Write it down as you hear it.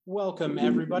Welcome,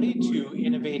 everybody, to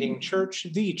Innovating Church,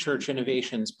 the Church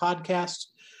Innovations podcast.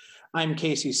 I'm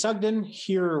Casey Sugden,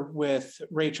 here with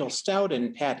Rachel Stout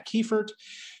and Pat Kiefert.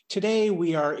 Today,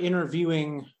 we are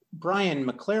interviewing Brian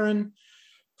McLaren,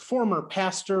 former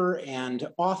pastor and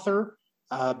author,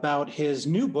 about his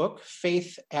new book,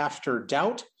 Faith After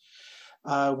Doubt,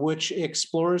 which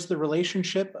explores the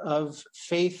relationship of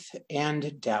faith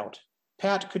and doubt.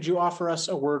 Pat, could you offer us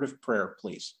a word of prayer,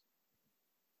 please?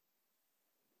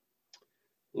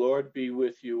 Lord, be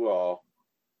with you all.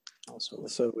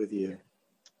 Also with you.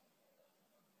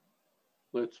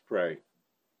 Let's pray.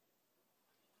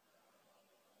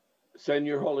 Send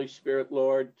your Holy Spirit,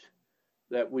 Lord,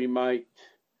 that we might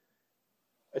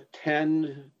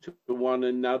attend to one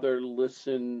another,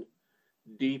 listen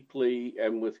deeply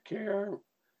and with care,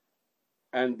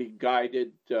 and be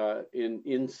guided in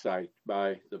insight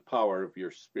by the power of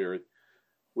your Spirit.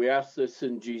 We ask this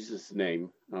in Jesus'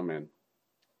 name. Amen.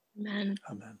 Amen.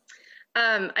 Amen.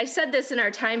 I said this in our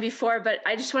time before, but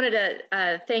I just wanted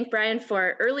to thank Brian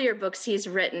for earlier books he's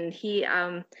written.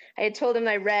 I had told him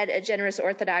I read A Generous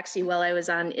Orthodoxy while I was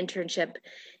on internship,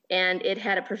 and it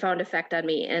had a profound effect on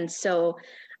me. And so,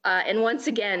 and once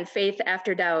again, Faith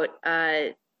After Doubt,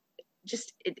 it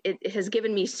has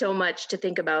given me so much to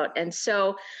think about. And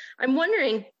so I'm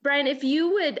wondering, Brian, if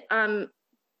you would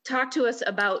talk to us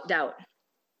about doubt.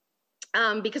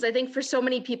 Because I think for so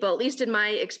many people, at least in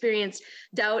my experience,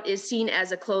 doubt is seen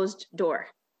as a closed door.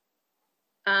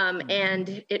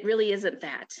 And it really isn't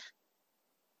that.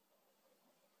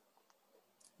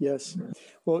 Yes.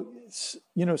 Well,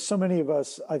 so many of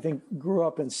us, I think, grew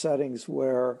up in settings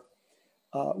where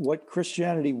what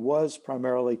Christianity was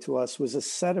primarily to us was a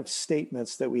set of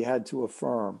statements that we had to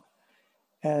affirm.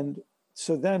 And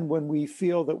so then when we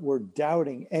feel that we're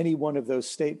doubting any one of those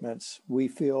statements, we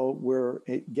feel we're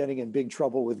getting in big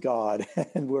trouble with God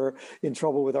and we're in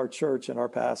trouble with our church and our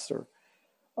pastor.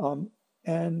 But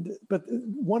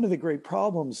one of the great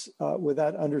problems with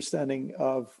that understanding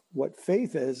of what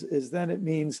faith is then it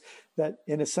means that,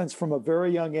 in a sense, from a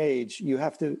very young age, you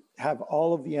have to have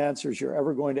all of the answers you're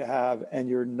ever going to have, and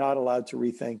you're not allowed to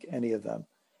rethink any of them.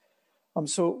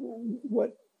 So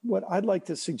what I'd like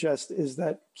to suggest is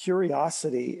that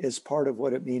curiosity is part of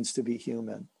what it means to be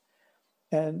human.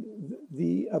 And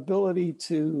the ability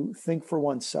to think for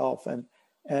oneself and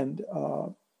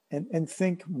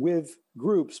think with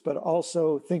groups, but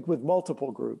also think with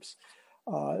multiple groups.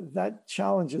 That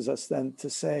challenges us then to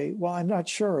say, well, I'm not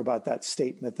sure about that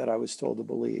statement that I was told to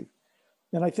believe.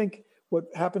 And I think what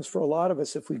happens for a lot of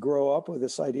us, if we grow up with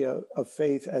this idea of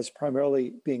faith as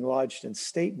primarily being lodged in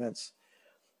statements,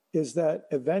 is that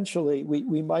eventually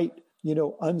we might,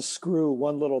 unscrew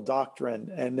one little doctrine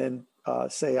and then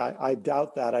say, I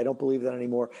doubt that, I don't believe that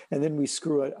anymore. And then we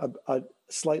screw a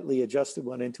slightly adjusted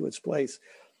one into its place.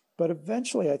 But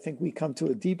eventually, I think we come to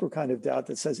a deeper kind of doubt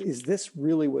that says, is this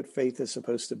really what faith is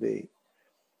supposed to be?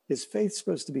 Is faith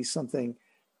supposed to be something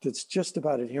that's just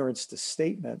about adherence to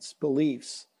statements,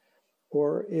 beliefs?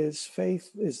 Or is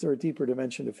there a deeper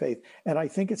dimension to faith? And I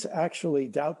think it's actually,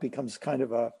 doubt becomes kind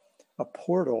of a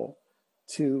portal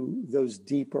to those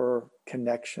deeper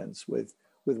connections with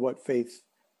what faith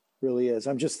really is.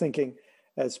 I'm just thinking,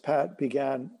 as Pat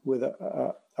began with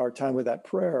our time with that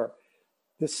prayer,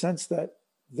 the sense that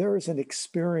there is an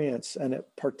experience and a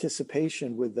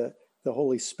participation with the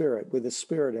Holy Spirit, with the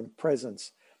Spirit and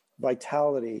presence,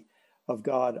 vitality of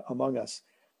God among us.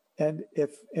 And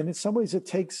in some ways it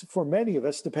takes, for many of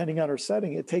us, depending on our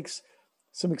setting, it takes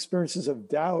some experiences of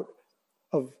doubt,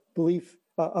 of belief,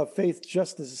 of faith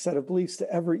just as a set of beliefs to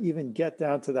ever even get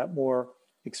down to that more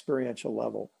experiential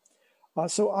level.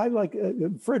 So I like,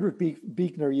 Friedrich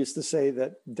Buechner used to say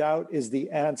that doubt is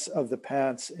the ants of the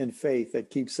pants in faith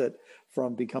that keeps it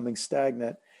from becoming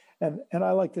stagnant. And I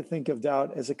like to think of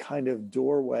doubt as a kind of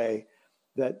doorway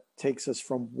that takes us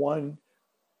from one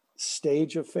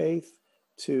stage of faith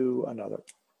to another.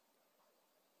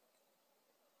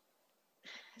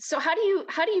 So how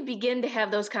do you begin to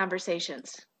have those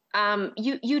conversations?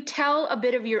 You tell a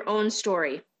bit of your own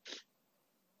story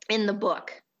in the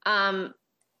book. But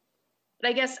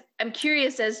I guess I'm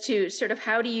curious as to sort of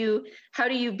how do you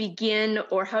begin,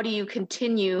 or how do you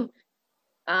continue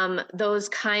those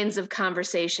kinds of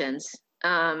conversations?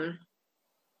 And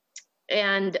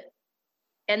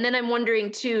then I'm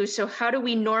wondering too, so how do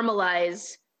we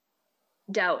normalize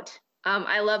doubt?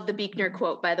 I love the Buechner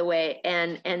quote, by the way,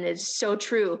 and it's so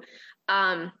true.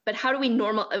 But how do we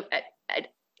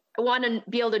I want to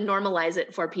be able to normalize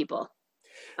it for people.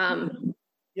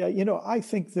 Yeah, I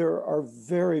think there are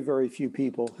very, very few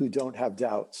people who don't have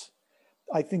doubts.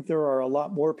 I think there are a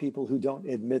lot more people who don't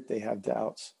admit they have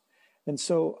doubts. And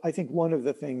so I think one of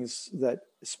the things that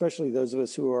especially those of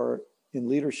us who are in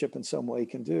leadership in some way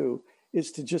can do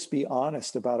is to just be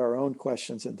honest about our own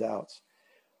questions and doubts.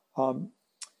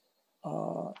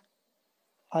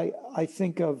 I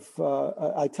think of,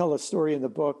 I tell a story in the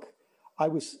book. I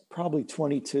was probably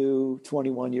 22,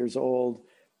 21 years old,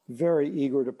 very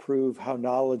eager to prove how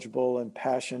knowledgeable and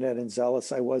passionate and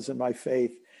zealous I was in my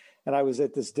faith. And I was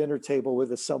at this dinner table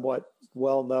with a somewhat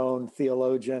well-known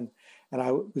theologian, and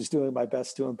I was doing my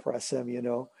best to impress him, you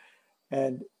know.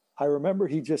 And I remember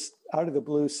he just out of the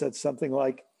blue said something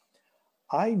like,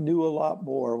 "I knew a lot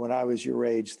more when I was your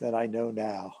age than I know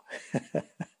now."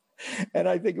 And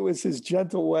I think it was his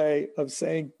gentle way of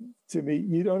saying to me,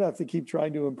 you don't have to keep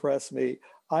trying to impress me.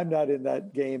 I'm not in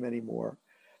that game anymore.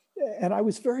 And I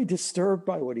was very disturbed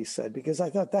by what he said, because I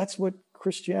thought that's what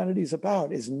Christianity is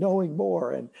about, is knowing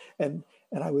more. And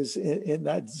I was in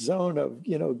that zone of,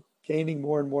 you know, gaining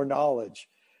more and more knowledge.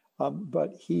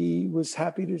 But he was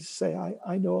happy to say,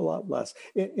 I know a lot less.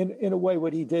 In a way,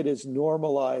 what he did is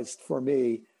normalized for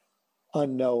me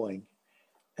unknowing.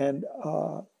 And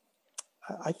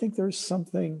I think there's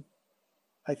something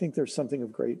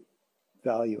of great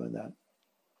value in that.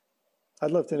 I'd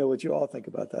love to know what you all think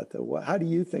about that, though. How do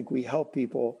you think we help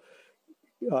people,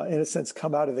 in a sense,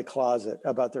 come out of the closet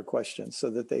about their questions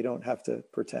so that they don't have to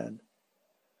pretend?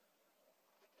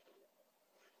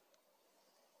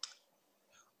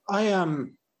 I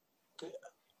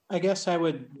guess I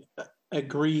would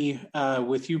agree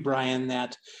with you, Brian,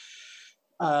 that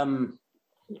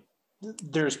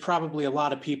there's probably a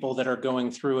lot of people that are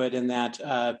going through it, and that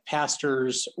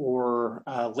pastors or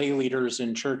lay leaders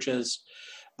in churches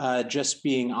just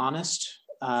being honest,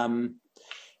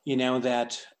 you know,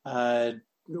 that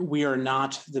we are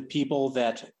not the people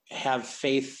that have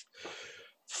faith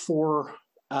for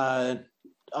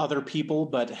other people,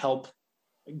 but help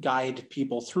guide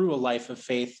people through a life of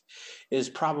faith is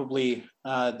probably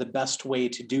the best way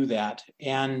to do that.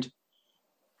 And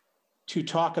to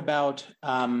talk about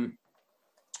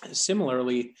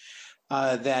similarly,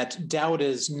 that doubt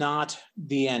is not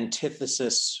the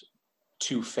antithesis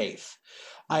to faith.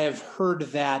 I have heard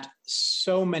that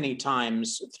so many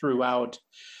times throughout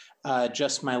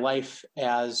just my life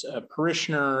as a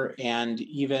parishioner, and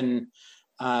even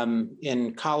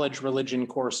in college religion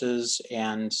courses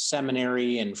and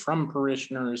seminary and from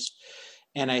parishioners.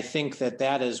 And I think that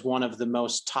that is one of the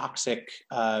most toxic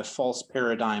false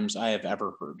paradigms I have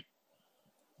ever heard.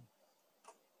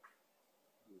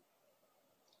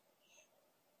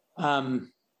 I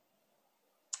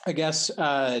guess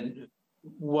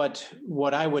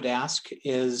what I would ask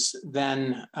is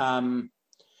then,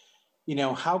 you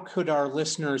know, how could our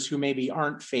listeners who maybe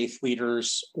aren't faith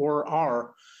leaders or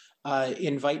are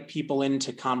invite people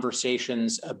into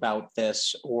conversations about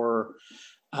this, or,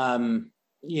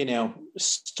 you know,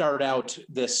 start out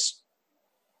this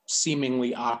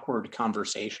seemingly awkward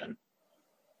conversation?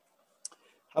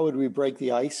 How would we break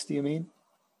the ice, do you mean?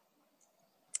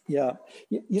 Yeah.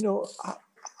 You know,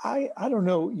 I don't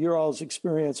know your all's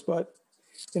experience, but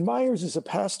in my years as a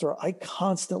pastor, I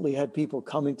constantly had people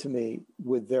coming to me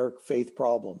with their faith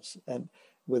problems and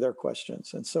with their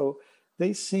questions. And so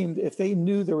they seemed, if they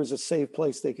knew there was a safe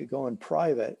place they could go in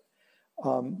private,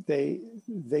 they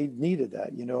needed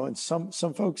that, you know. And some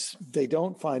folks, they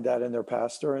don't find that in their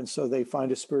pastor, and so they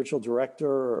find a spiritual director,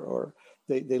 or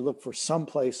they look for some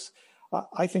place.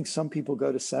 I think some people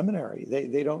go to seminary.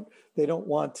 They don't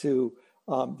want to.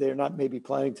 They're not maybe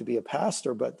planning to be a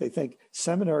pastor, but they think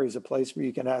seminary is a place where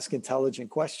you can ask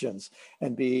intelligent questions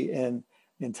and be in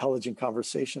intelligent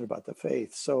conversation about the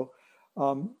faith. So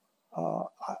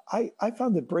I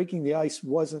found that breaking the ice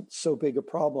wasn't so big a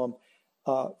problem,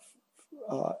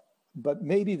 but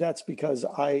maybe that's because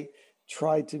I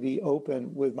tried to be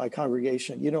open with my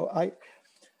congregation. You know, I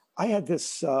had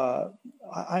this.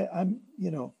 I'm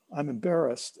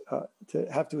embarrassed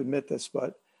to have to admit this,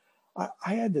 but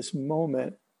I had this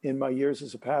moment in my years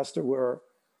as a pastor where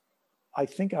I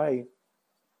think I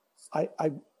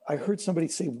heard somebody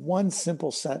say one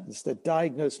simple sentence that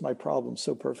diagnosed my problem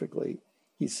so perfectly.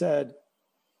 He said,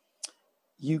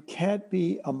 "You can't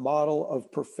be a model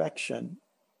of perfection,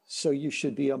 so you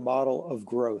should be a model of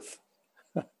growth."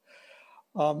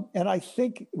 And I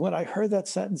think when I heard that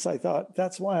sentence, I thought,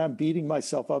 that's why I'm beating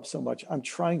myself up so much. I'm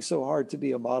trying so hard to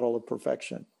be a model of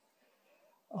perfection.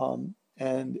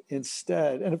 And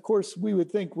instead, and of course, we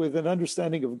would think with an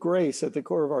understanding of grace at the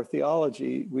core of our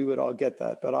theology, we would all get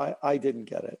that. But I didn't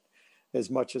get it as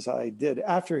much as I did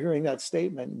after hearing that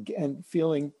statement and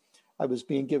feeling I was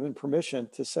being given permission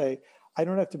to say, I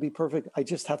don't have to be perfect. I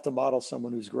just have to model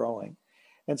someone who's growing.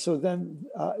 And so then,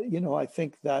 you know, I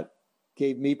think that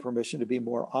gave me permission to be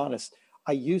more honest.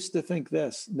 I used to think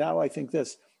this. Now I think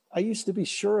this. I used to be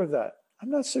sure of that. I'm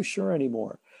not so sure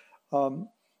anymore.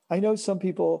 I know some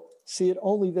people see it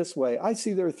only this way. I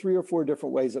see there are 3 or 4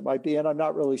 different ways it might be, and I'm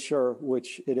not really sure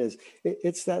which it is.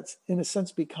 It's that, in a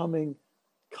sense, becoming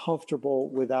comfortable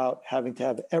without having to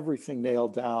have everything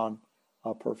nailed down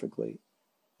perfectly.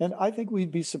 And I think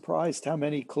we'd be surprised how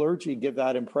many clergy give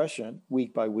that impression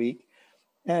week by week,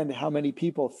 and how many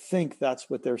people think that's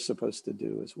what they're supposed to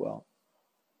do as well.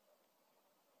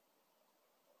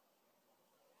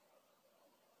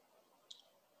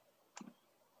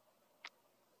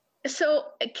 So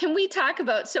can we talk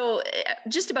about,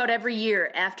 just about every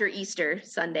year after Easter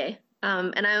Sunday,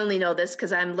 and I only know this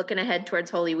because I'm looking ahead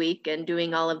towards Holy Week and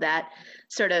doing all of that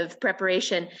sort of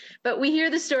preparation, but we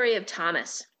hear the story of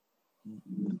Thomas.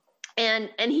 And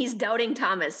he's doubting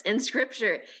Thomas in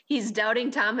Scripture. He's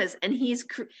doubting Thomas, and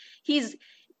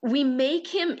we make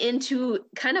him into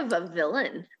kind of a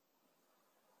villain.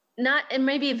 And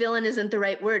maybe a villain isn't the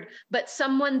right word, but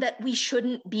someone that we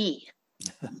shouldn't be.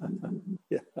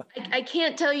 Yeah. I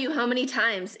can't tell you how many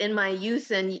times in my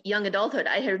youth and young adulthood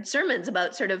I heard sermons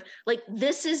about sort of like,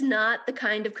 this is not the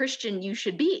kind of Christian you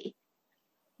should be.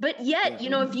 But yet,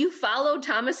 if you follow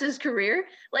Thomas's career,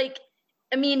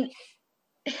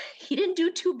 he didn't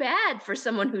do too bad for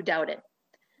someone who doubted.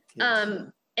 Yes.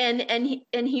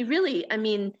 And he really,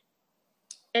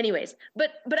 anyways,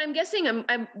 but I'm guessing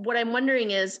what I'm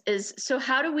wondering is so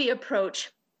how do we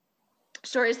approach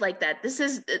stories like that?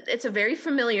 It's a very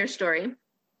familiar story.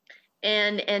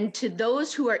 And to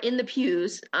those who are in the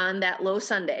pews on that low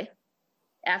Sunday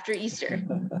after Easter,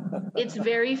 it's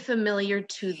very familiar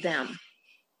to them.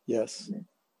 Yes.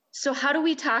 So how do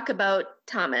we talk about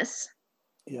Thomas?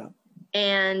 Yeah.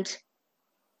 And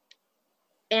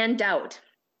doubt?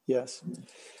 Yes.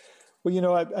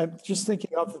 Well, I'm just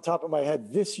thinking off the top of my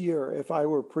head, this year, if I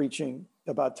were preaching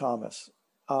about Thomas,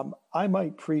 I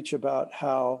might preach about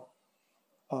how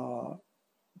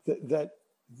that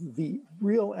the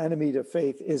real enemy to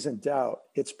faith isn't doubt.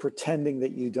 It's pretending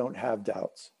that you don't have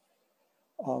doubts.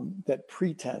 That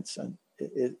pretense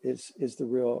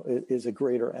is a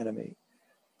greater enemy.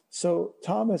 So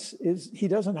Thomas he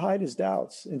doesn't hide his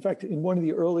doubts. In fact, in one of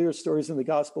the earlier stories in the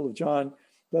Gospel of John,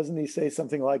 doesn't he say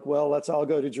something like, well, let's all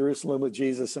go to Jerusalem with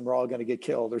Jesus and we're all going to get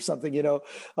killed or something, in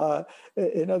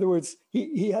other words,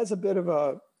 he has a bit of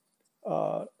a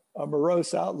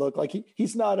morose outlook. Like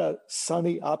he's not a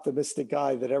sunny, optimistic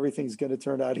guy that everything's going to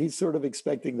turn out. He's sort of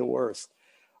expecting the worst.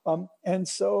 And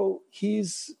so he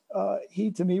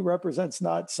to me represents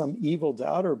not some evil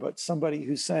doubter, but somebody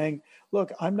who's saying,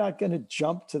 look, I'm not going to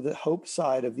jump to the hope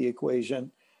side of the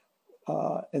equation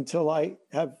until I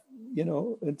have, in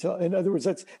other words,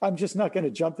 I'm just not going to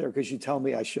jump there because you tell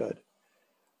me I should.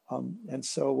 And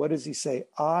so what does he say?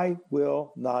 I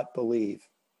will not believe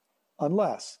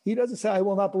unless. He doesn't say I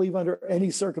will not believe under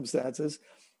any circumstances.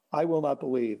 I will not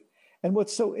believe. And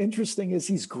what's so interesting is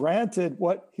he's granted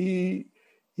what his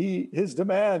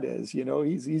demand is,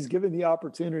 he's given the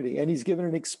opportunity and he's given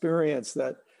an experience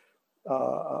that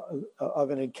of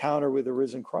an encounter with the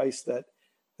risen Christ that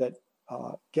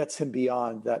gets him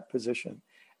beyond that position.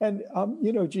 And,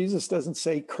 Jesus doesn't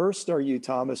say, cursed are you,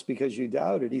 Thomas, because you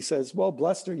doubted. He says, well,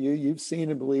 blessed are you, you've seen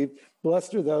and believed.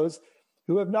 Blessed are those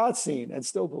who have not seen and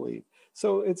still believe.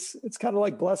 So it's kind of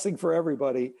like blessing for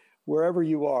everybody, wherever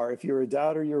you are. If you're a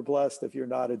doubter, you're blessed. If you're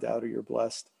not a doubter, you're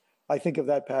blessed. I think of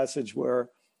that passage where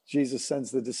Jesus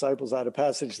sends the disciples out, a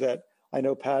passage that I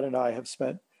know Pat and I have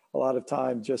spent a lot of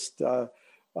time just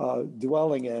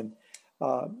dwelling in,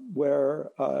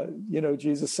 where,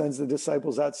 Jesus sends the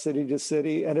disciples out city to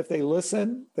city. And if they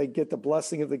listen, they get the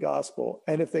blessing of the gospel.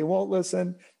 And if they won't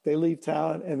listen, they leave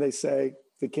town and they say,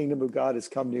 the kingdom of God has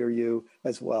come near you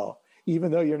as well.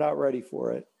 Even though you're not ready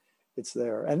for it, it's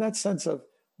there. And that sense of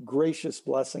gracious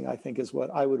blessing, I think, is what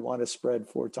I would want to spread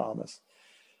for Thomas.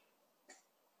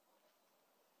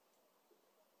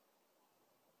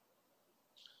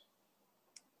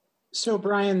 So,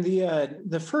 Brian,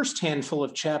 the first handful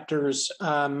of chapters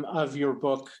of your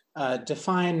book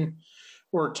define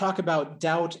or talk about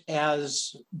doubt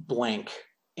as blank.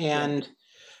 And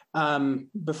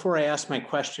before I ask my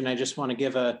question, I just want to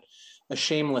give a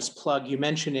shameless plug. You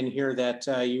mentioned in here that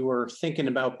you were thinking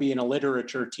about being a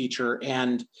literature teacher,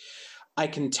 and I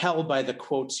can tell by the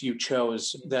quotes you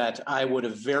chose that I would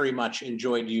have very much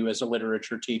enjoyed you as a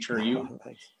literature teacher.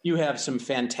 You have some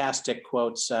fantastic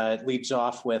quotes. It leads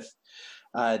off with,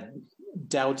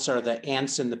 doubts are the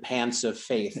ants in the pants of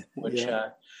faith, which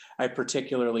I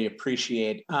particularly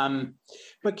appreciate.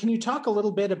 But can you talk a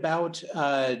little bit about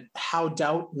how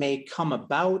doubt may come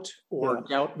about or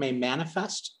doubt may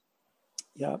manifest?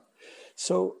 Yeah.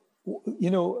 So,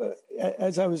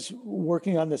 as I was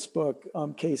working on this book,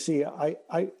 Casey,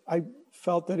 I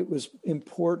felt that it was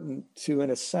important to, in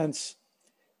a sense,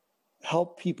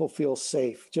 help people feel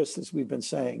safe, just as we've been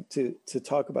saying, to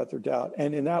talk about their doubt,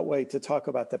 and in that way to talk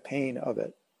about the pain of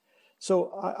it.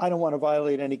 So I don't want to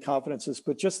violate any confidences,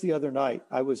 but just the other night,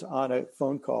 I was on a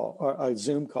phone call or a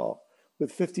Zoom call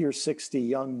with 50 or 60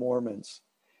 young Mormons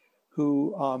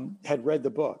who had read the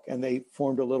book, and they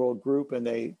formed a little group, and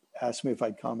they asked me if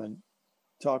I'd come and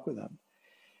talk with them.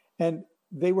 And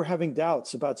they were having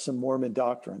doubts about some Mormon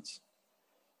doctrines.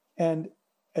 And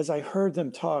as I heard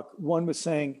them talk, one was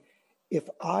saying, if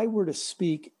I were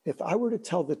to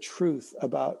tell the truth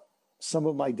about some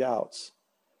of my doubts,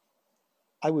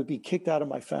 I would be kicked out of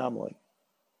my family.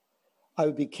 I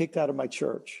would be kicked out of my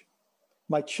church.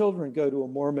 My children go to a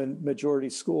Mormon majority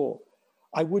school.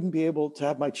 I wouldn't be able to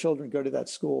have my children go to that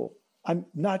school. I'm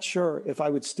not sure if I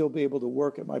would still be able to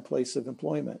work at my place of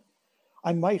employment.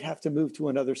 I might have to move to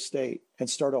another state and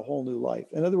start a whole new life.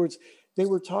 In other words, they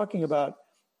were talking about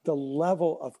the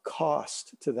level of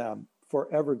cost to them for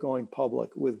ever going public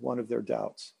with one of their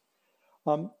doubts.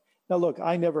 Now, look,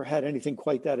 I never had anything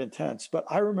quite that intense, but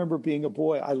I remember being a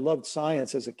boy. I loved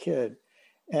science as a kid,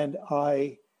 and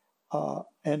I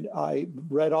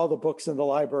read all the books in the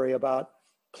library about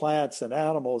plants and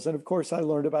animals, and of course, I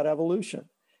learned about evolution.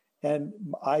 And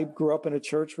I grew up in a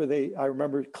church where I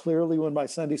remember clearly when my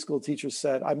Sunday school teacher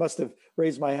said, I must have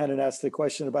raised my hand and asked the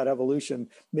question about evolution.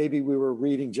 Maybe we were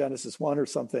reading Genesis 1 or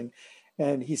something.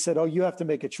 And he said, oh, you have to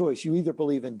make a choice. You either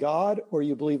believe in God or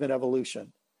you believe in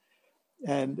evolution.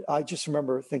 And I just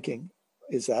remember thinking,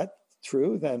 is that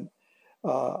true? Then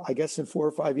I guess in 4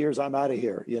 or 5 years, I'm out of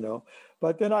here,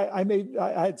 But then I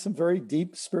had some very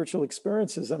deep spiritual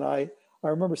experiences. And I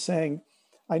remember saying,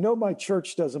 I know my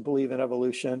church doesn't believe in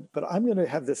evolution, but I'm going to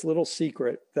have this little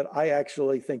secret that I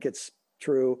actually think it's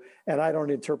true. And I don't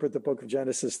interpret the book of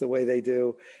Genesis the way they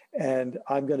do. And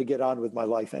I'm going to get on with my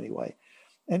life anyway.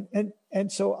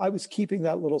 And so I was keeping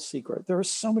that little secret. There are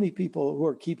so many people who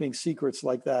are keeping secrets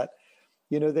like that.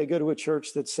 They go to a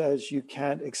church that says you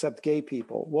can't accept gay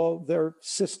people. Well, their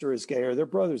sister is gay or their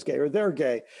brother's gay or they're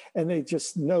gay. And they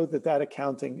just know that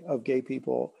accounting of gay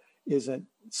people isn't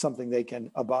something they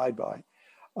can abide by.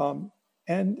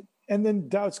 And then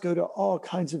doubts go to all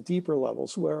kinds of deeper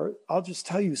levels where I'll just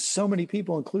tell you, so many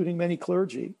people, including many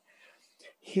clergy,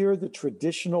 hear the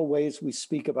traditional ways we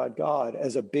speak about God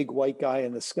as a big white guy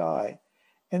in the sky.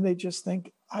 And they just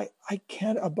think, I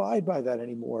can't abide by that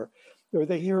anymore. Or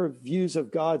they hear views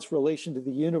of God's relation to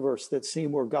the universe that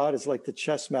seem where God is like the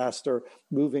chess master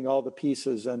moving all the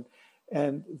pieces.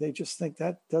 And they just think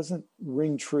that doesn't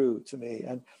ring true to me.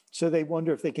 And so they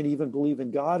wonder if they can even believe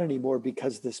in God anymore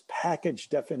because this package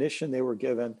definition they were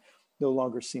given no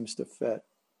longer seems to fit.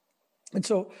 And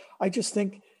so I just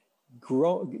think,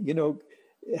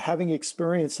 having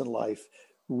experience in life,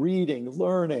 reading,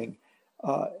 learning,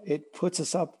 it puts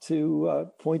us up to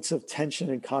points of tension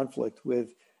and conflict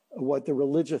with what the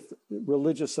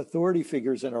religious authority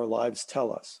figures in our lives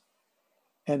tell us.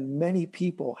 And many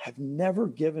people have never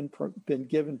been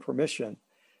given permission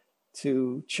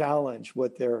to challenge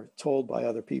what they're told by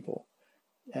other people.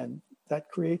 And that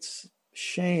creates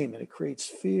shame, and it creates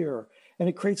fear, and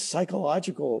it creates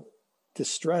psychological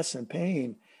distress and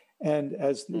pain. And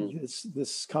as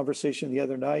this conversation the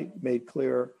other night made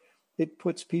clear, it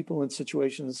puts people in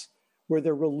situations where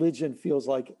their religion feels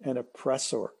like an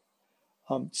oppressor.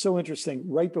 So interesting.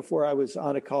 Right before I was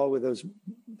on a call with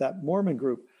that Mormon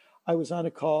group, I was on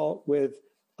a call with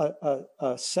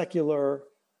a secular,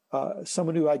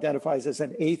 someone who identifies as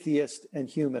an atheist and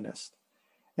humanist.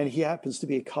 And he happens to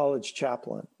be a college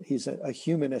chaplain. He's a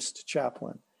humanist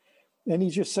chaplain. And he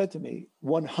just said to me,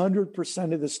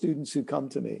 100% of the students who come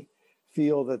to me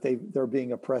feel that they're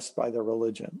being oppressed by their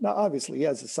religion. Now, obviously, he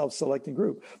has a self-selecting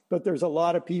group, but there's a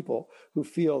lot of people who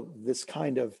feel this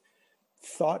kind of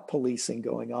thought policing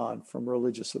going on from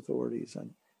religious authorities.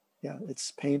 And yeah, it's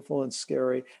painful and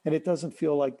scary. And it doesn't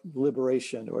feel like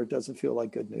liberation, or it doesn't feel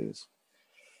like good news.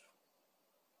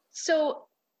 So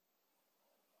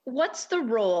what's the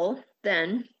role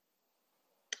then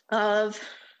of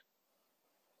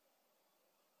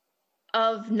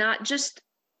not just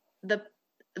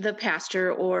the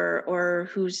pastor or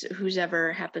who's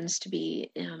ever happens to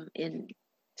be in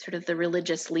sort of the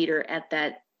religious leader at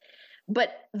that,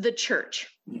 but the church?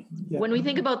 Yeah. When we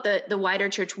think about the wider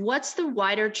church, what's the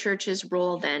wider church's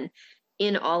role then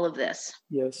in all of this?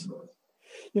 Yes.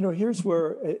 Here's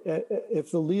where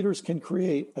if the leaders can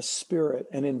create a spirit,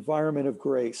 an environment of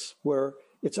grace where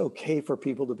it's okay for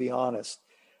people to be honest,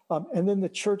 and then the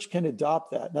church can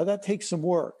adopt that. Now that takes some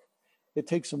work. It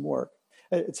takes some work.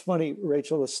 It's funny,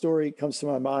 Rachel, a story comes to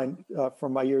my mind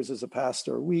from my years as a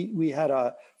pastor.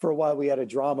 For a while, we had a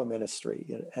drama ministry,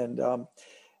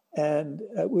 and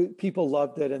people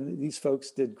loved it. And these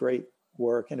folks did great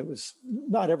work. And it was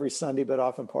not every Sunday, but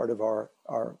often part of our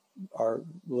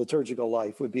liturgical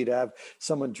life would be to have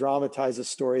someone dramatize a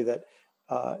story that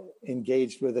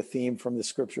engaged with a theme from the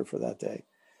scripture for that day.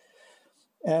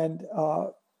 And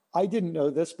I didn't know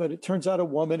this, but it turns out a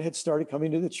woman had started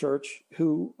coming to the church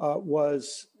who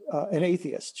was an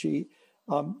atheist. She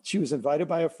was invited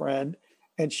by a friend,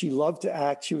 and she loved to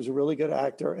act. She was a really good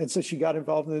actor. And so she got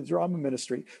involved in the drama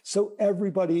ministry. So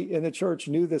everybody in the church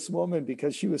knew this woman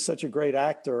because she was such a great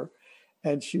actor,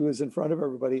 and she was in front of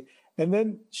everybody. And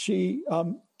then she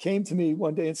came to me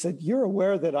one day and said, "You're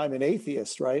aware that I'm an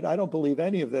atheist, right? I don't believe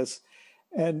any of this."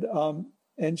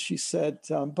 And she said,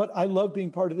 "But I love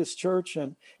being part of this church."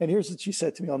 And here's what she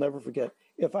said to me, I'll never forget.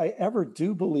 "If I ever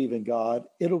do believe in God,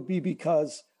 it'll be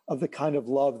because of the kind of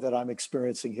love that I'm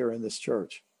experiencing here in this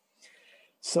church."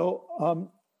 So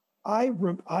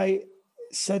I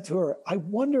said to her, "I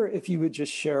wonder if you would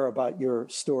just share about your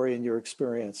story and your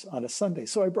experience on a Sunday."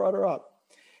 So I brought her up,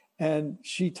 and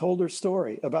she told her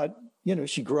story about,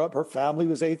 she grew up, her family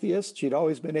was atheist. She'd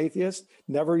always been atheist,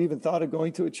 never even thought of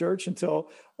going to a church until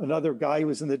another guy who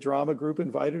was in the drama group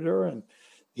invited her, and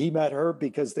he met her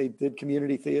because they did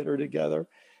community theater together.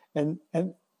 And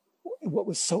what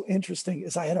was so interesting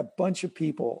is I had a bunch of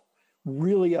people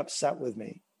really upset with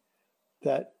me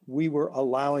that we were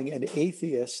allowing an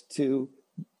atheist to,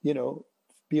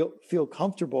 feel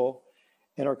comfortable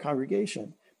in our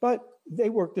congregation. But they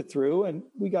worked it through, and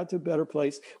we got to a better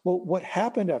place. Well, what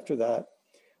happened after that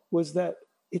was that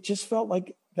it just felt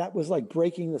like that was like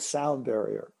breaking the sound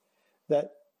barrier,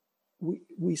 that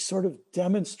we sort of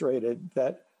demonstrated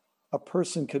that a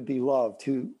person could be loved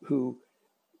who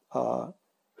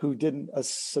didn't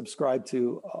subscribe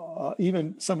to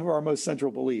even some of our most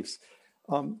central beliefs.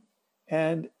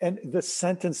 And the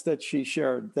sentence that she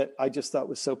shared that I just thought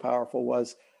was so powerful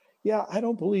was, "Yeah, I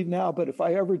don't believe now, but if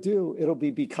I ever do, it'll be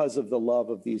because of the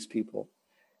love of these people."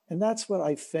 And that's what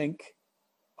I think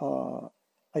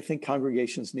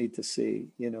congregations need to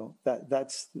see,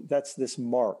 that's this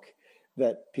mark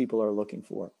that people are looking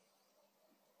for.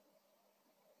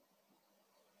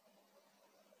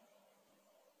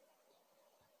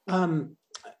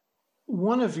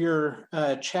 One of your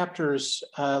chapters,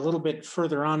 a little bit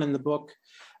further on in the book,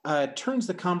 turns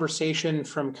the conversation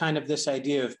from kind of this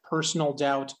idea of personal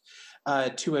doubt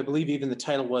to, I believe even the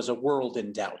title was A World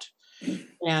in Doubt.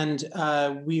 And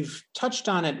we've touched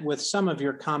on it with some of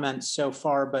your comments so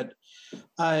far, but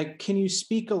can you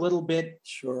speak a little bit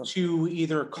to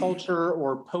either culture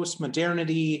or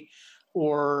postmodernity,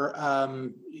 or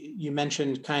you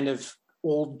mentioned kind of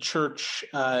old church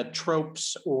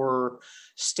tropes or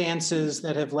stances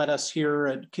that have led us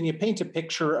here? Can you paint a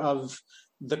picture of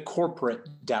the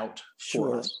corporate doubt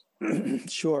for us?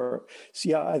 Sure. So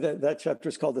yeah, that chapter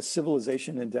is called "The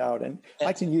Civilization in Doubt," and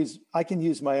I can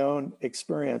use my own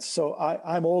experience. So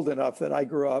I'm old enough that I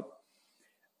grew up,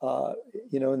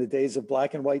 in the days of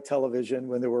black and white television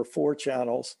when there were 4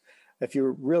 channels. If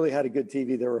you really had a good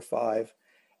TV, there were 5.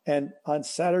 And on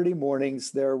Saturday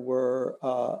mornings, there were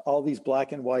all these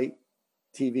black and white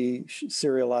TV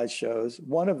serialized shows.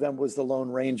 One of them was The Lone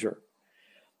Ranger.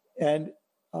 And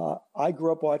I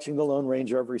grew up watching The Lone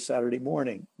Ranger every Saturday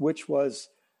morning, which was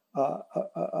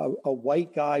a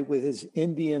white guy with his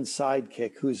Indian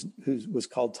sidekick who was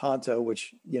called Tonto,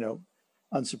 which,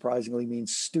 unsurprisingly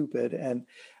means stupid.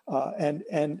 But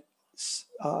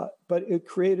it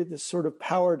created this sort of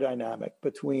power dynamic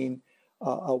between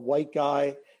a white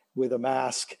guy with a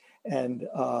mask and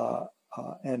a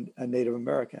Native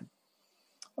American.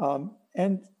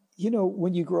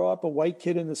 When you grow up a white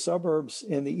kid in the suburbs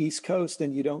in the East Coast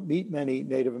and you don't meet many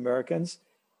Native Americans,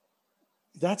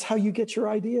 that's how you get your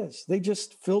ideas. They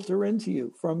just filter into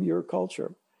you from your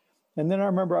culture. And then I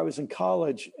remember I was in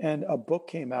college and a book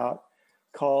came out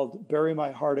called "Bury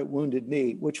My Heart at Wounded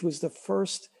Knee," which was the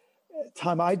first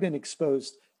time I'd been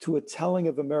exposed to a telling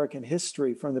of American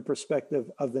history from the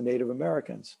perspective of the Native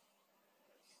Americans.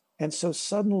 And so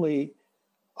suddenly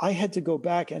I had to go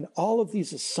back, and all of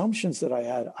these assumptions that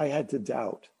I had to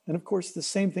doubt. And of course, the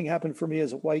same thing happened for me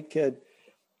as a white kid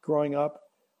growing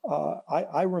up.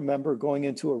 I remember going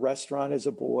into a restaurant as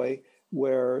a boy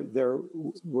where there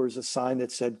was a sign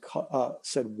that said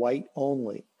white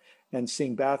only, and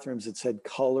seeing bathrooms that said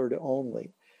colored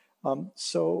only.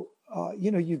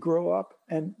 You grow up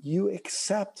and you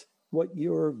accept what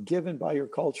you're given by your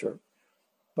culture,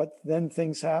 but then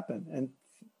things happen and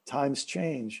times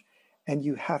change, and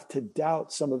you have to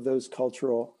doubt some of those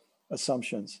cultural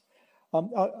assumptions.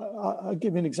 I'll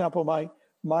give you an example.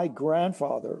 My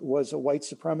grandfather was a white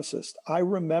supremacist. I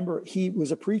remember he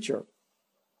was a preacher,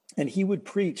 and he would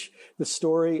preach the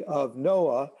story of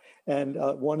Noah. And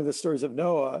one of the stories of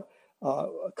Noah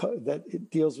that it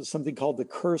deals with something called the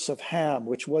curse of Ham,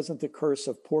 which wasn't the curse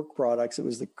of pork products. It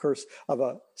was the curse of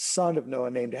a son of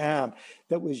Noah named Ham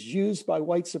that was used by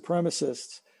white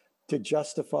supremacists to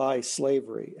justify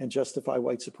slavery and justify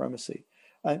white supremacy.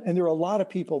 And there are a lot of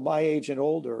people my age and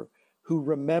older who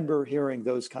remember hearing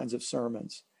those kinds of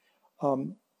sermons.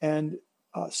 So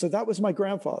that was my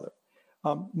grandfather.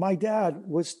 My dad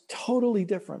was totally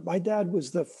different. My dad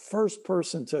was the first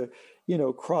person to,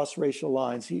 cross racial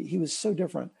lines. He was so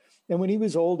different. And when he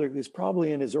was older, he was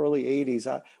probably in his early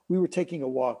 80s. We were taking a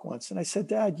walk once, and I said,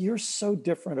 "Dad, you're so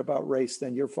different about race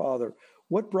than your father.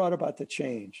 What brought about the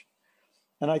change?"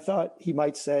 And I thought he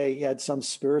might say he had some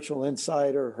spiritual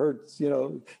insight or heard,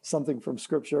 something from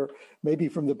scripture, maybe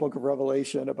from the book of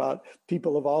Revelation about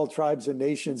people of all tribes and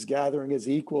nations gathering as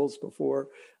equals before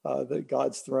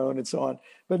God's throne and so on.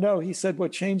 But no, he said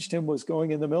what changed him was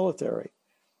going in the military.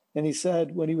 And he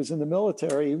said when he was in the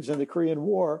military, he was in the Korean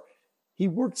War, he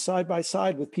worked side by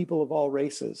side with people of all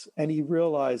races. And he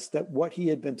realized that what he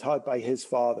had been taught by his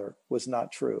father was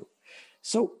not true.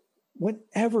 So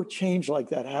whenever change like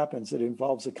that happens, it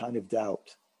involves a kind of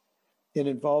doubt. It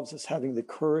involves us having the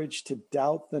courage to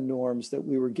doubt the norms that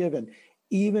we were given,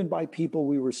 even by people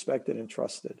we respected and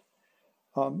trusted.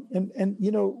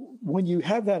 When you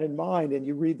have that in mind and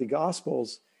you read the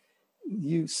Gospels,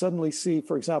 you suddenly see,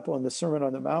 for example, in the Sermon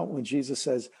on the Mount, when Jesus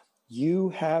says, "You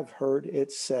have heard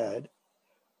it said,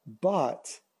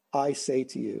 but I say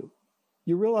to you."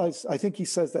 You realize, I think he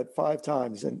says that 5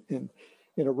 times in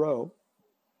a row.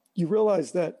 You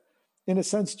realize that, in a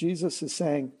sense, Jesus is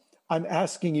saying, I'm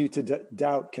asking you to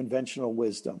doubt conventional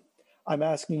wisdom. I'm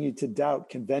asking you to doubt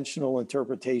conventional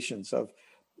interpretations of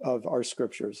our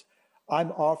scriptures.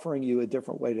 I'm offering you a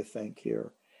different way to think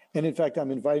here. And in fact,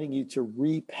 I'm inviting you to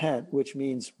repent, which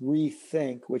means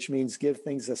rethink, which means give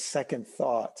things a second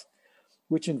thought,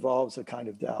 which involves a kind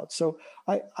of doubt. So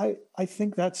I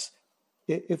think that's,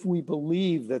 if we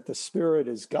believe that the Spirit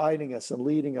is guiding us and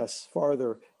leading us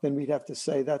farther, then we'd have to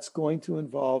say that's going to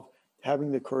involve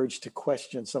having the courage to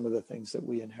question some of the things that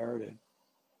we inherited.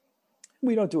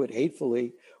 We don't do it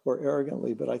hatefully or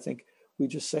arrogantly, but I think we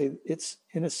just say it's,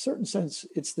 in a certain sense,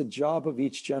 it's the job of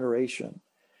each generation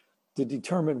to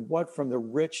determine what from the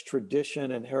rich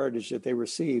tradition and heritage that they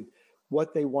received,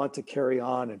 what they want to carry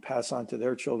on and pass on to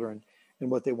their children and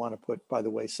what they want to put by the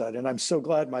wayside. And I'm so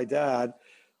glad my dad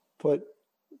put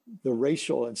the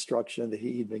racial instruction that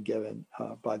he'd been given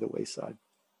by the wayside.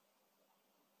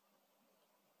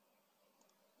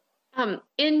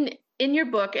 In your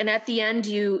book, and at the end,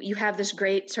 you have this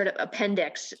great sort of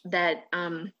appendix that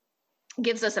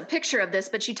gives us a picture of this,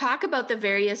 but you talk about the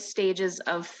various stages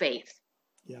of faith.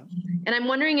 Yeah. And I'm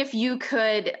wondering if you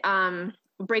could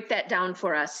break that down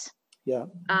for us. Yeah.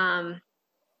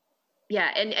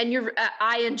 Yeah. And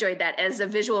I enjoyed that as a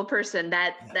visual person,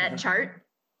 that chart.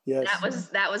 Yes.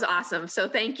 That was awesome. So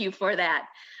thank you for that.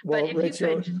 Well, but if Rachel,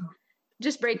 you could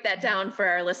just break that down for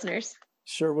our listeners.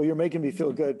 Sure. Well, you're making me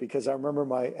feel good because I remember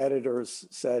my editors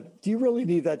said, "Do you really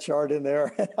need that chart in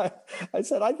there?" And I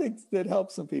said, "I think it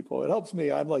helps some people. It helps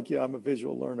me. I'm like you. I'm a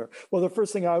visual learner." Well, the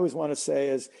first thing I always want to say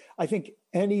is I think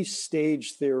any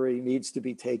stage theory needs to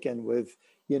be taken with,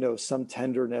 some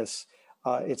tenderness.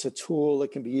 It's a tool.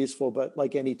 It can be useful, but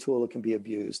like any tool, it can be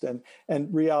abused.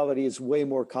 And reality is way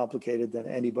more complicated than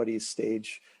anybody's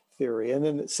stage theory. And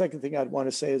then the second thing I'd want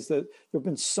to say is that there have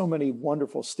been so many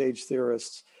wonderful stage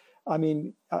theorists. I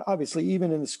mean, obviously,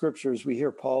 even in the scriptures, we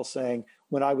hear Paul saying,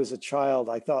 when I was a child,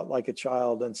 I thought like a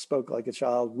child and spoke like a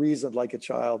child, reasoned like a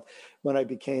child. When I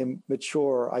became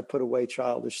mature, I put away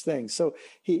childish things. So,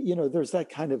 there's that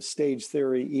kind of stage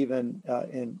theory even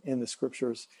in the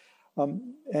scriptures.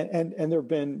 And there have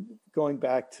been, going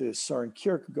back to Søren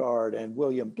Kierkegaard and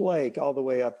William Blake, all the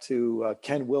way up to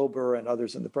Ken Wilber and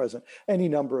others in the present, any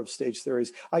number of stage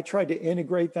theories. I tried to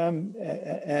integrate them,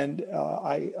 and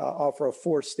I offer a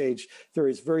 4-stage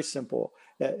theory. It's very simple.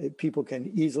 People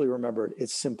can easily remember it.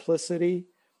 It's simplicity,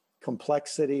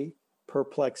 complexity,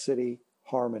 perplexity,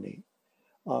 harmony.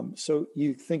 So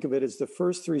you think of it as the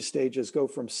first 3 stages go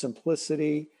from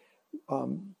simplicity,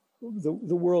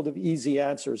 the world of easy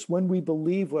answers, when we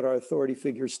believe what our authority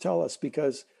figures tell us,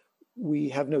 because we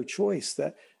have no choice,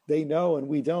 that they know and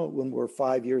we don't. When we're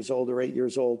 5 years old or 8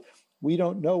 years old, we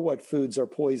don't know what foods are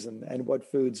poison and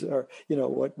what foods are,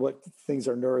 what things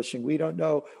are nourishing. We don't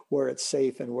know where it's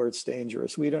safe and where it's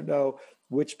dangerous. We don't know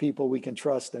which people we can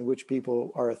trust and which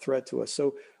people are a threat to us.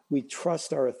 So we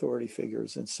trust our authority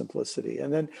figures in simplicity.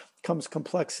 And then comes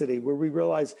complexity, where we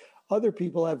realize other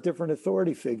people have different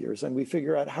authority figures, and we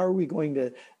figure out how are we going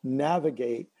to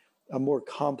navigate a more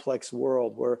complex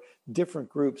world where different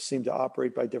groups seem to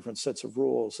operate by different sets of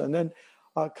rules. And then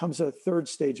comes a third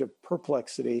stage of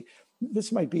perplexity.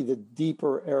 This might be the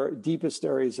deepest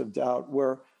areas of doubt,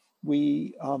 where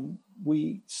we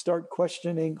start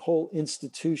questioning whole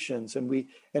institutions, and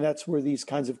that's where these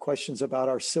kinds of questions about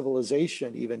our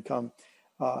civilization even come,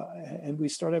 and we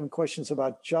start having questions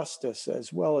about justice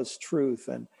as well as truth,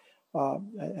 and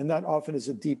that often is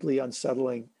a deeply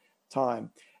unsettling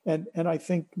time. And I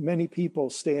think many people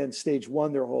stay in stage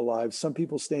 1 their whole lives. Some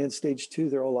people stay in stage 2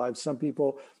 their whole lives. Some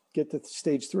people get to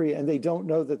stage 3 and they don't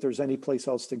know that there's any place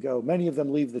else to go. Many of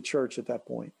them leave the church at that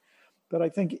point. But I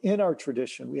think in our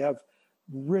tradition, we have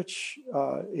rich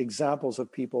examples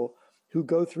of people who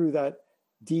go through that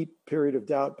deep period of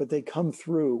doubt, but they come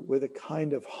through with a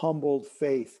kind of humbled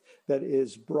faith that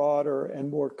is broader and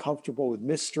more comfortable with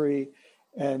mystery.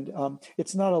 And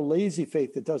it's not a lazy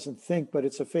faith that doesn't think, but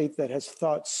it's a faith that has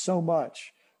thought so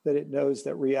much that it knows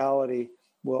that reality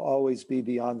will always be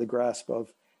beyond the grasp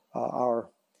of our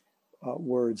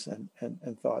words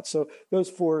and thoughts. So those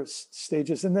 4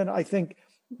 stages. And then I think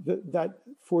that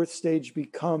 4th stage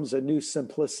becomes a new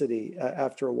simplicity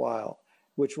after a while,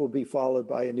 which will be followed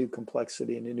by a new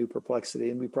complexity and a new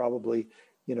perplexity. And we probably,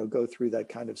 go through that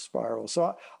kind of spiral.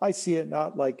 So I see it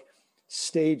not like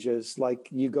stages, like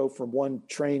you go from one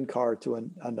train car to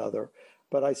another,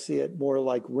 but I see it more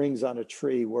like rings on a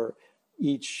tree, where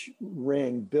each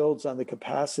ring builds on the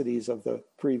capacities of the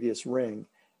previous ring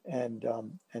and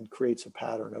creates a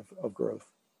pattern of growth.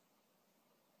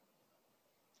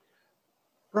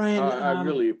 Brian, I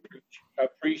really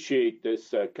appreciate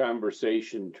this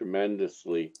conversation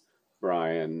tremendously,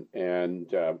 Brian. And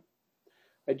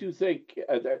I do think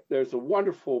that there's a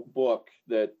wonderful book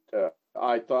that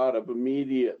I thought of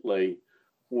immediately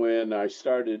when I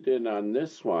started in on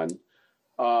this one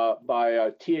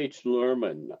by T.H.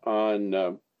 Luhrmann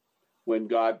on When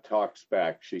God Talks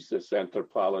Back. She's this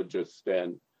anthropologist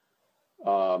and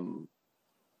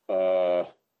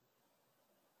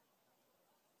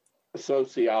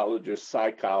sociologist,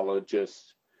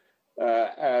 psychologist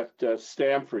at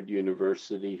Stanford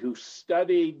University, who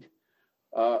studied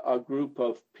a group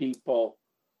of people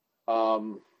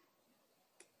who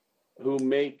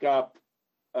make up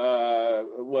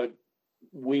what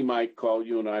we might call,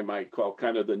 you and I might call,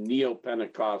 kind of the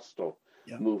neo-Pentecostal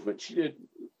movement. She did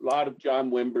a lot of John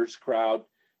Wimber's crowd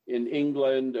in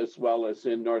England as well as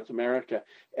in North America.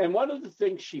 And one of the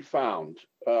things she found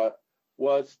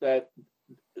was that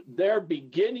their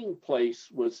beginning place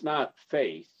was not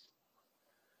faith.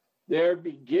 Their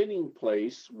beginning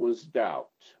place was doubt.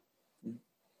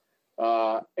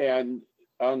 And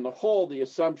on the whole, the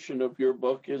assumption of your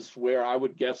book is where I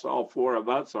would guess all 4 of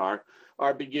us are.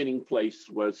 Our beginning place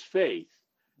was faith,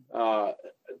 not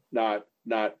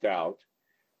doubt.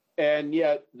 And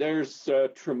yet there's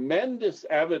tremendous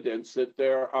evidence that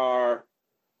there are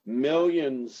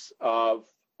millions of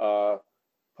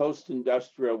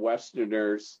post-industrial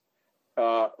Westerners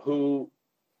who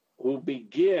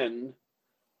begin,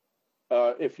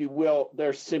 if you will,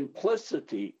 their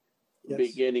simplicity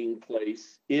beginning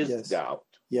place is doubt.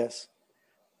 Yes.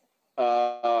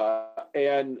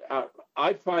 And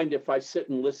I find if I sit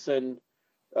and listen,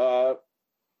 and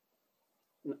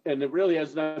it really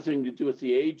has nothing to do with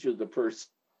the age of the person,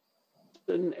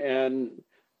 and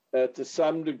to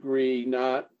some degree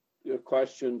not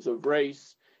questions of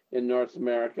race in North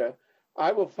America,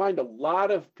 I will find a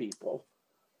lot of people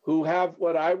who have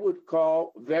what I would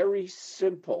call very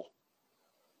simple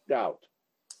doubt.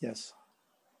 Yes.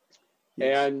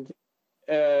 And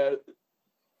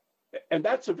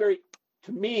that's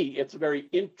to me, it's a very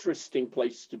interesting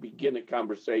place to begin a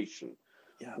conversation.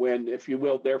 Yeah. When, if you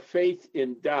will, their faith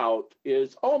in doubt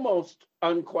is almost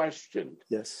unquestioned.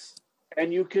 Yes.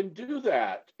 And you can do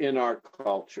that in our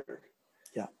culture.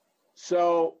 Yeah.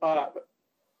 So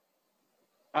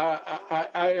I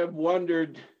have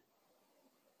wondered,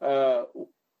 how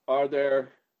are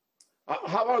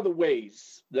the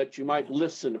ways that you might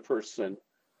listen a person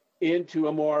into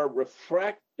a more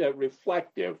reflective,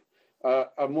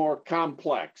 a more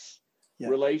complex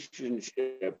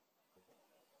relationship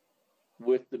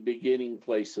with the beginning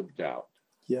place of doubt?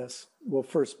 Yes. Well,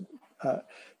 first,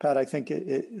 Pat, I think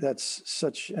that's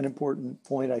such an important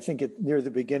point. I think near the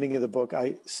beginning of the book,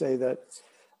 I say that,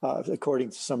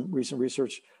 according to some recent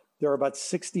research, there are about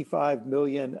 65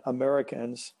 million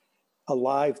Americans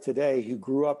alive today who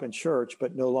grew up in church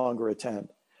but no longer attend.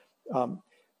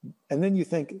 And then you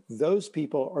think those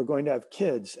people are going to have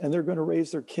kids, and they're going to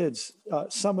raise their kids,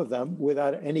 some of them,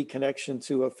 without any connection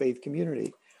to a faith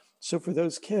community. So for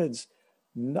those kids,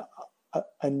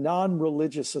 a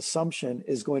non-religious assumption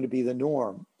is going to be the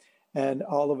norm. And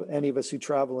any of us who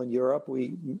travel in Europe,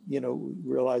 we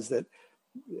realize that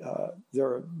there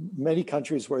are many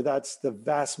countries where that's the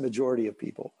vast majority of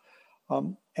people.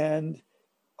 And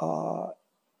I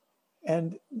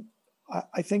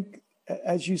think,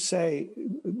 as you say,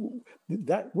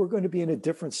 that we're going to be in a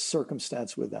different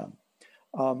circumstance with them,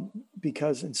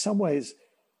 because in some ways,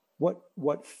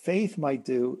 what faith might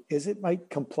do is it might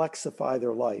complexify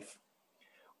their life,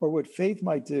 or what faith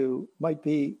might do might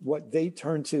be what they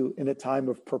turn to in a time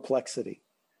of perplexity.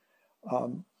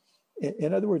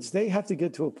 In other words, they have to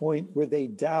get to a point where they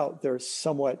doubt they're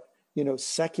somewhat,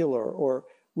 secular, or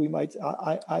we might.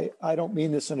 I don't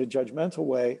mean this in a judgmental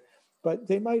way, but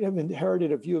they might have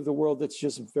inherited a view of the world that's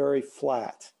just very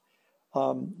flat.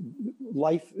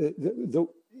 Life, the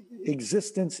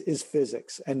existence is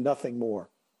physics and nothing more.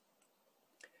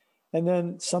 And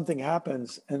then something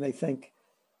happens and they think,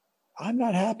 I'm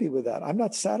not happy with that. I'm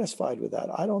not satisfied with that.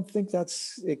 I don't think that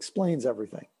explains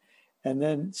everything. And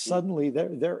then suddenly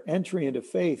their entry into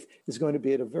faith is going to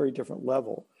be at a very different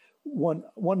level.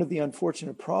 One of the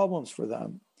unfortunate problems for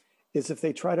them is if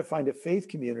they try to find a faith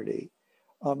community,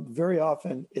 very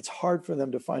often it's hard for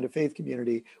them to find a faith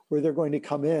community where they're going to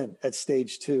come in at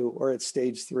stage 2 or at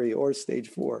stage 3 or stage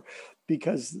 4,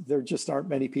 because there just aren't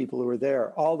many people who are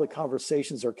there. All the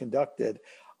conversations are conducted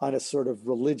on a sort of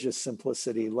religious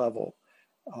simplicity level.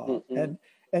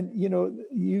 And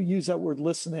you use that word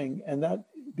listening, and that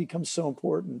becomes so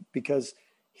important, because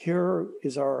here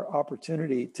is our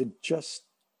opportunity to just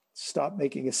stop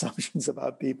making assumptions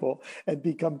about people and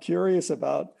become curious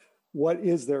about what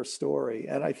is their story.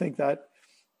 And I think that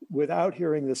without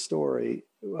hearing the story,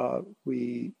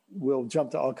 we will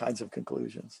jump to all kinds of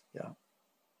conclusions. Yeah.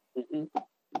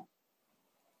 Mm-hmm.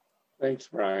 Thanks,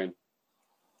 Brian.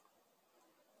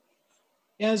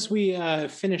 As we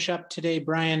finish up today,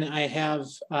 Brian, I have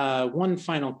one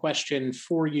final question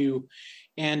for you,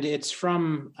 and it's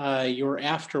from your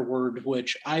afterword,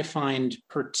 which I find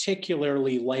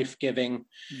particularly life-giving,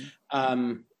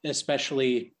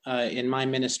 especially in my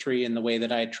ministry and the way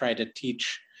that I try to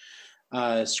teach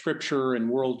scripture and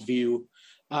worldview.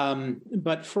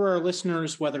 But for our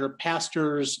listeners, whether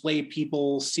pastors, lay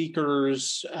people,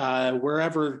 seekers,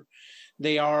 wherever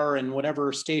they are in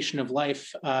whatever station of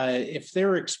life, if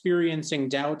they're experiencing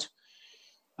doubt,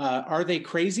 are they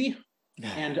crazy,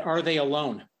 and are they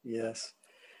alone? Yes,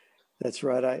 that's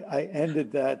right. I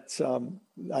ended that.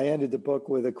 I ended the book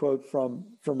with a quote from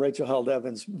Rachel Held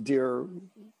Evans, dear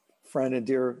friend and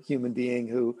dear human being,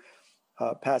 who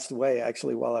passed away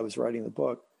actually while I was writing the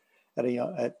book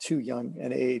at too young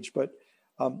an age. But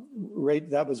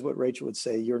that was what Rachel would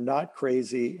say: "You're not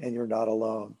crazy, and you're not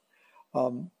alone."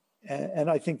 And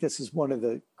I think this is one of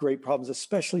the great problems,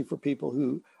 especially for people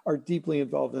who are deeply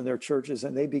involved in their churches,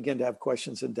 and they begin to have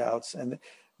questions and doubts, and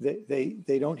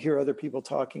they don't hear other people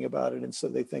talking about it. And so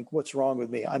they think, what's wrong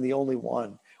with me? I'm the only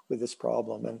one with this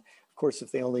problem. And of course,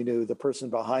 if they only knew the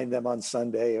person behind them on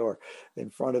Sunday or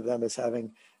in front of them is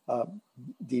having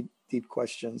deep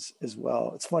questions as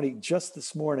well. It's funny, just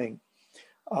this morning,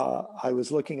 I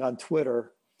was looking on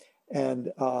Twitter,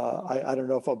 and I don't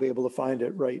know if I'll be able to find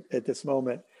it right at this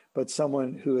moment, but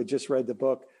someone who had just read the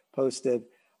book posted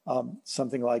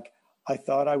something like, "I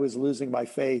thought I was losing my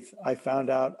faith. I found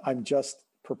out I'm just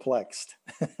perplexed."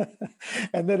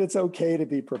 And that it's okay to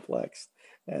be perplexed.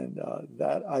 And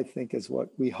that, I think, is what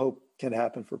we hope can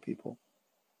happen for people.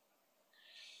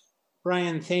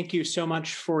 Brian, thank you so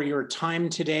much for your time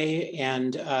today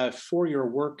and for your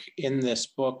work in this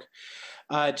book.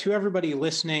 To everybody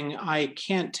listening, I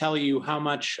can't tell you how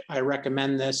much I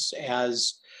recommend this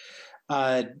as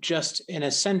just an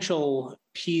essential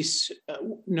piece,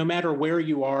 no matter where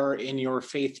you are in your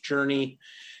faith journey,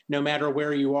 no matter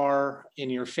where you are in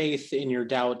your faith, in your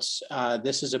doubts.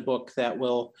 This is a book that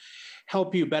will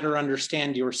help you better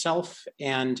understand yourself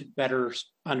and better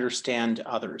understand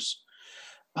others.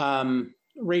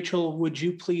 Rachel, would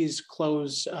you please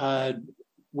close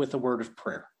with a word of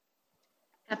prayer?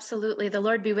 Absolutely. The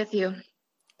Lord be with you.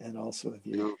 And also with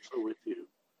you. And also with you.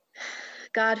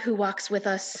 God, who walks with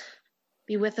us,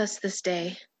 be with us this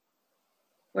day,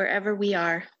 wherever we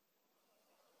are.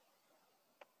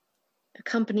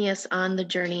 Accompany us on the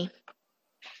journey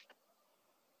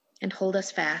and hold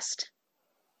us fast.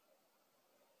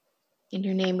 In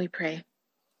your name we pray.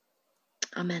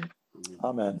 Amen.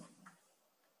 Amen.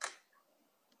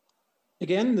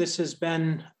 Again, this has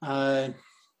been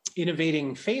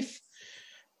Innovating Faith.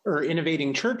 or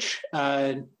Innovating Church,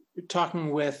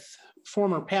 talking with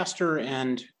former pastor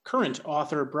and current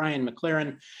author Brian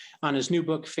McLaren on his new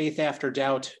book, Faith After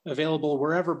Doubt, available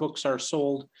wherever books are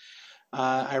sold.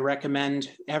 I recommend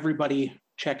everybody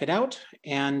check it out.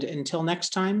 And until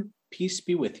next time, peace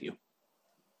be with you.